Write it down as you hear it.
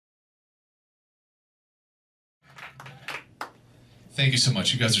Thank you so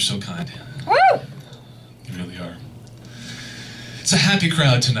much. You guys are so kind. Woo! You really are. It's a happy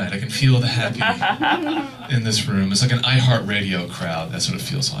crowd tonight. I can feel the happy in this room. It's like an iHeartRadio crowd. That's what it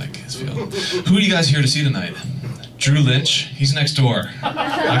feels like. Who are you guys here to see tonight? Drew Lynch. He's next door.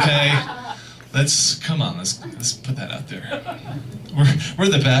 Okay? Come on, let's put that out there. We're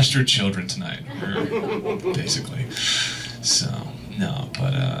the bastard children tonight. Basically. So, no,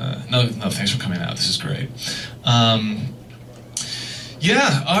 but, no, thanks for coming out. This is great.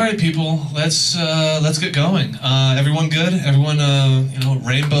 Yeah, all right, people. Let's get going. Everyone good? Everyone, you know,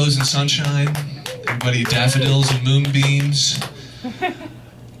 rainbows and sunshine. Everybody, daffodils and moonbeams.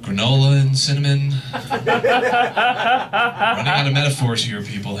 Granola and cinnamon. Running out of metaphors here,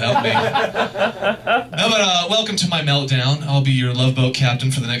 people. Help me. No, but welcome to my meltdown. I'll be your love boat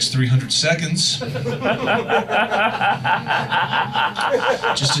captain for the next 300 seconds.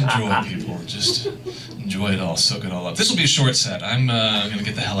 Just enjoy, people. Just enjoy it all. Soak it all up. This will be a short set. I'm gonna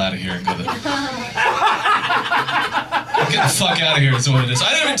get the hell out of here and go get the fuck out of here. That's what it is.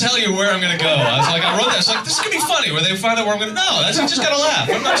 I didn't even tell you where I'm gonna go. I wrote that. I was like, this is gonna be funny. Where they find out where I'm gonna. No, you just gotta laugh.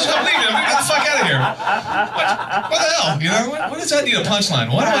 I'm leaving. I'm gonna get the fuck out of here. What the hell? You know, what does that need a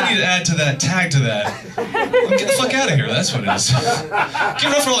punchline? Why do I need to add to that, tag to that? Get the fuck out of here. That's what it is.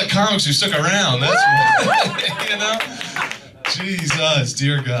 Give it up for all the comics who stuck around. That's what, you know. Jesus,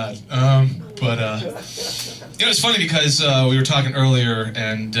 dear God. You know, it's funny because we were talking earlier,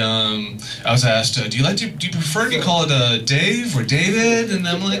 and I was asked, do you prefer to be called Dave or David? And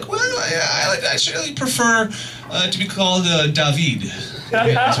I'm like, well, I actually prefer to be called David.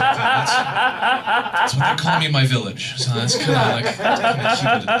 Yeah, that's what they call me in my village. So that's kind of like keep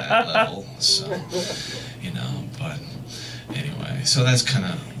it at that level. So, you know, but anyway, so that's kind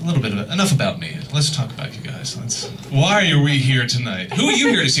of a little bit of enough about me. Let's talk about you guys. Why are we here tonight? Who are you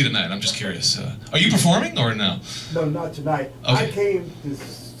here to see tonight? I'm just curious. Are you performing or no? No, not tonight. Okay. I came to.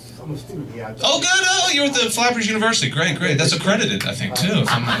 I'm a student here. Oh, good. Oh, you're at the Flappers University. Great, great. That's accredited, I think, too, if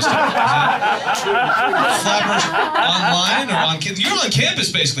I'm not mistaken. Flappers online or on campus? You're on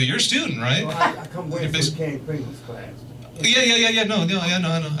campus, basically. You're a student, right? Well, I come way from King Pringle's class. Yeah. No,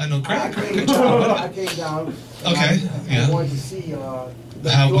 I know. Great. I came down. Okay, yeah. I wanted to see.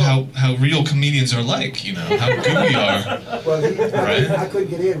 How real comedians are like, you know, how good we are. Well, right? I couldn't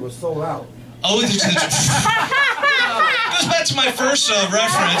get in. It was sold out. Oh, goes back to my first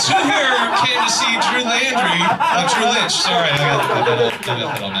reference. Who here came to see Drew Lynch? Sorry, I got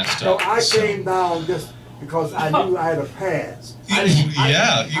that all messed up. So I came down just because I knew I had a pass.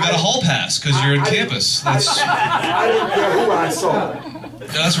 Yeah, you got a hall pass because you're on campus. I didn't care who I saw.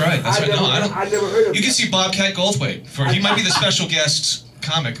 That's right. No, I never heard of him. You can see Bobcat Goldthwait. He might be the special guest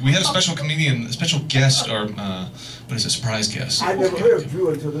comic. We had a special comedian, a special guest, or what is it, surprise guest. I never heard of Drew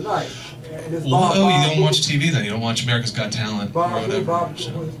until tonight. Well, you don't watch TV then. You don't watch America's Got Talent or whatever.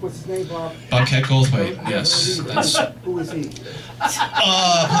 What's his name, Bob? Bobcat Goldthwait. Yes. Who is he?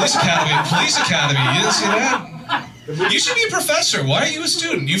 Police Academy. Police Academy. You didn't see that? You should be a professor. Why are you a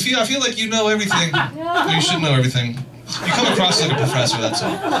student? I feel like you know everything. You should know everything. You come across like a professor, that's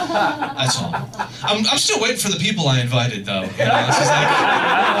all. That's all. I'm still waiting for the people I invited, though. You know, this is like,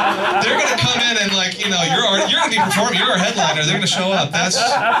 they're gonna come in and like, you know, you're gonna be performing. You're our headliner. They're gonna show up. This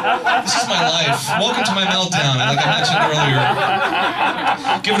is my life. Welcome to my meltdown. Like I mentioned earlier.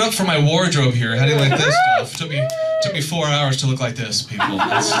 Give it up for my wardrobe here. How do you like this stuff? Took me 4 hours to look like this, people.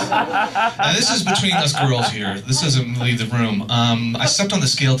 And this is between us girls here. This doesn't leave the room. I stepped on the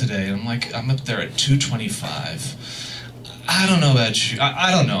scale today, and I'm up there at 225. I don't know about you.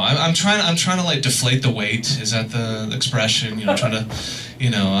 I don't know. I'm trying to like deflate the weight. Is that the expression? You know, trying to, you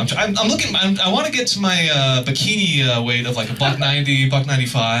know, I'm looking. I want to get to my bikini weight of like $190,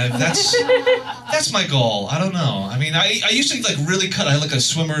 $195. That's my goal. I don't know. I mean, I used to like really cut. I had like a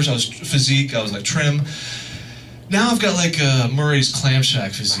swimmer's. I was physique. I was like trim. Now I've got like Murray's clam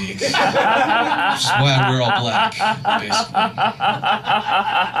shack physique, which is why I wear all black, basically.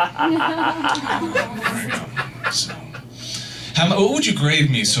 There you go. So. What would you grade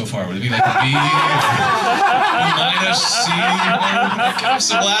me so far? Would it be like a B, B minus, C? Give me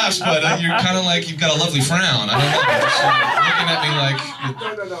some laughs, but you're kind of like, you've got a lovely frown. I don't know. You're looking at me like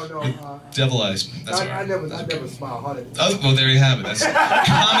with devil eyes. That's all right. I never smile hard at you. Oh, well, there you have it.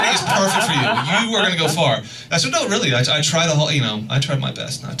 Comedy is perfect for you. You are going to go far. No, really. I try to, you know, I tried my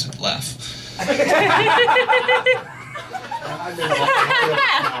best not to laugh.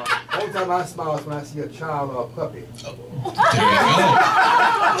 The whole time time I smile is when I see a child or a puppy. Oh,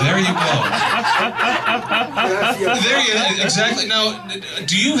 there you go. There you go. Exactly. Now,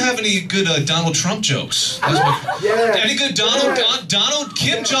 do you have any good Donald Trump jokes? Yeah. Any good Donald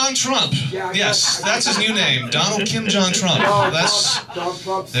Kim Jong Trump? Yeah, yes, that's his new name. Donald Kim Jong Trump. Donald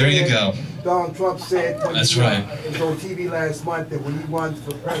Trump there you go. Donald Trump said when that's he right. was on TV last month that when he runs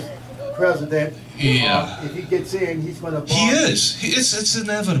for president, yeah. If he gets in, he's going to bomb. He is. It's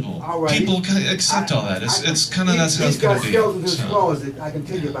inevitable. All right. People accept all that. It's kind of that's how it's going to be. He's got skeletons in his closet. I can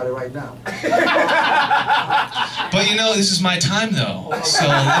tell you about it right now. But you know, this is my time though. So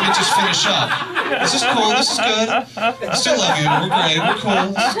let me just finish up. This is cool. This is good. I still love you. We're great. We're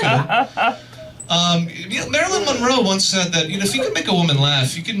cool. This is good. You know, Marilyn Monroe once said that if you can make a woman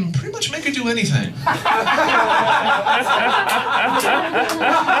laugh, you can pretty much make her do anything.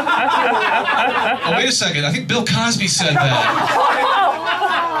 Oh, wait a second. I think Bill Cosby said that.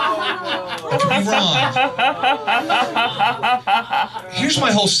 I could be wrong. Here's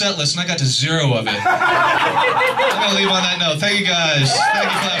my whole set list, and I got to 0 of it. I'm going to leave on that note. Thank you, guys. Thank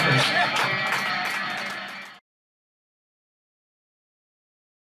you, Flappers.